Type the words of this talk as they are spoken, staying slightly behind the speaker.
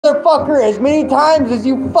motherfucker as many times as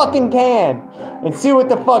you fucking can and see what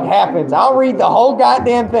the fuck happens. I'll read the whole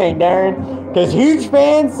goddamn thing, Darren, because Huge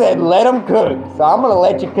Fan said let them cook. So I'm going to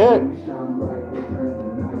let you cook.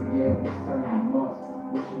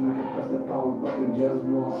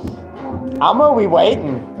 I'm going to be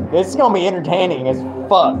waiting. This is going to be entertaining as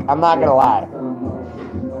fuck. I'm not going to lie.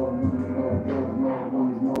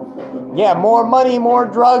 Yeah, more money, more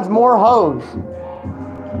drugs, more hoes.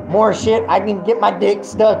 More shit I can get my dick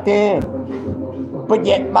stuck in. But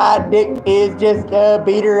yet my dick is just a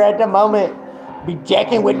beater at the moment. Be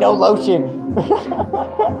jacking with no lotion. Fuck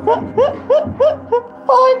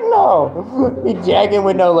no. Be jacking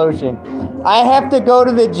with no lotion. I have to go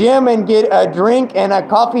to the gym and get a drink and a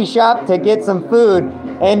coffee shop to get some food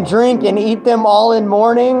and drink and eat them all in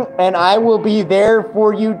morning. And I will be there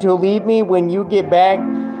for you to lead me when you get back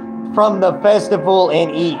from the festival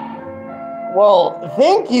and eat. Well,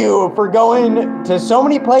 thank you for going to so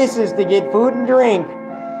many places to get food and drink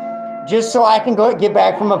just so I can go get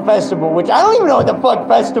back from a festival, which I don't even know what the fuck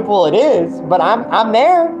festival it is, but I'm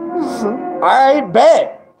there. All right,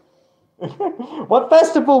 bet. What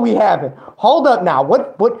festival we having? Hold up now.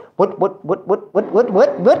 What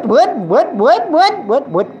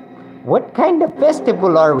kind of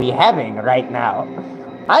festival are we having right now?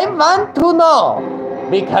 I want to know,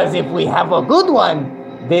 because if we have a good one,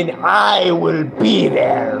 then I will be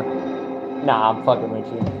there. Nah, I'm fucking with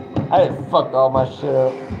you. I just fucked all my shit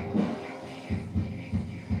up.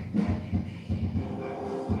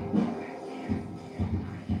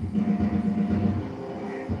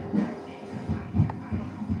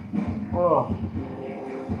 Oh.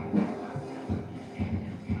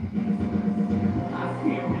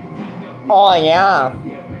 Oh yeah.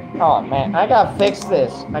 Oh man, I gotta fix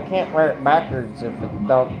this. I can't wear it backwards if it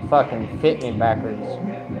don't fucking fit me backwards.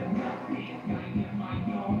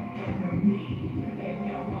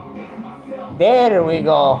 There we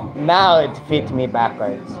go. Now it fits me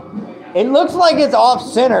backwards. It looks like it's off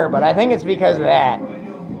center, but I think it's because of that.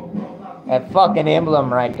 That fucking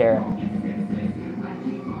emblem right there.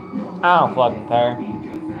 I don't fucking care.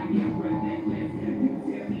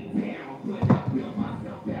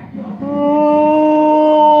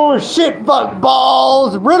 Oh, shit, fuck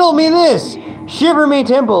balls. Riddle me this. Shiver me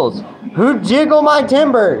timbers. Who jiggle my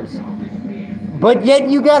timbers? But yet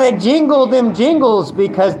you gotta jingle them jingles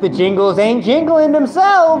because the jingles ain't jingling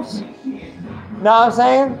themselves. Know what I'm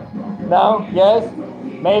saying? No? Yes?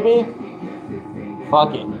 Maybe?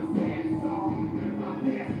 Fuck it.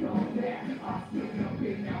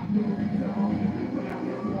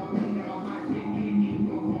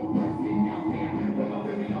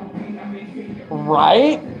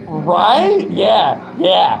 Right? Right? Yeah,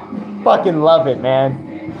 yeah. Fucking love it, man.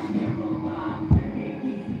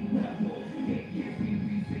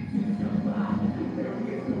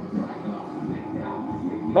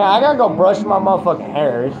 Man, I gotta go brush my motherfucking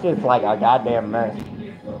hair. It's just like a goddamn mess.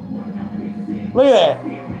 Look at that.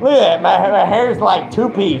 Look at that. My hair's like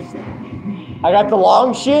two-pieced. I got the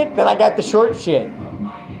long shit, then I got the short shit. It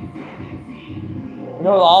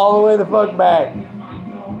goes all the way the fuck back.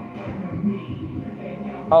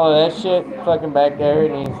 Oh, that shit fucking back there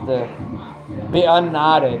needs to be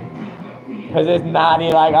unknotted. Because it's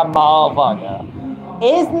knotty like a motherfucker.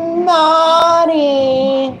 It's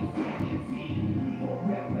naughty.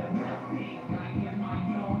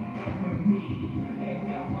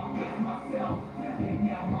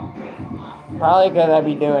 Probably because I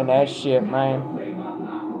be doing that shit, man.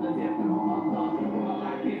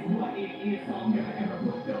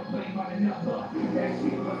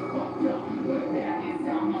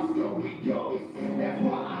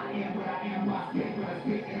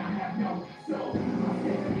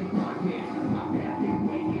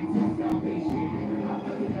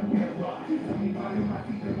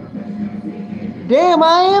 Damn,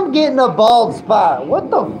 I am getting a bald spot. What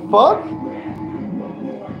the fuck?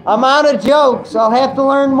 I'm out of jokes. I'll have to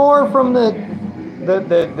learn more from the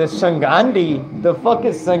Sangandi. The fuck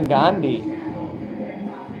is Sangandi?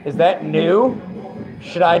 Is that new?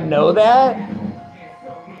 Should I know that?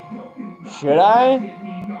 Should I?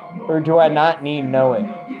 Or do I not need to know it?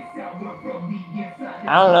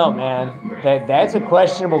 I don't know, man. That's a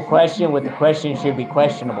questionable question, with the question should be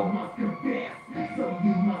questionable.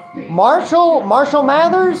 Marshall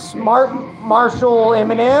Mathers? Marshall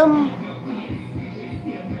Eminem?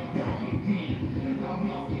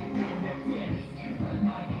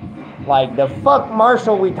 Like, the fuck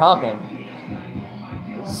Marshall we talking?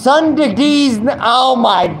 Son to these, oh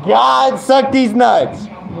my god, suck these nuts.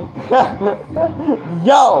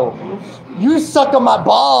 Yo, you suck on my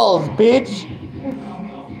balls, bitch.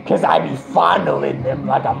 Because I be fondling them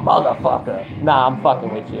like a motherfucker. Nah, I'm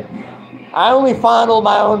fucking with you. I only fondle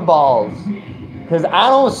my own balls. Because I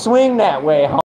don't swing that way,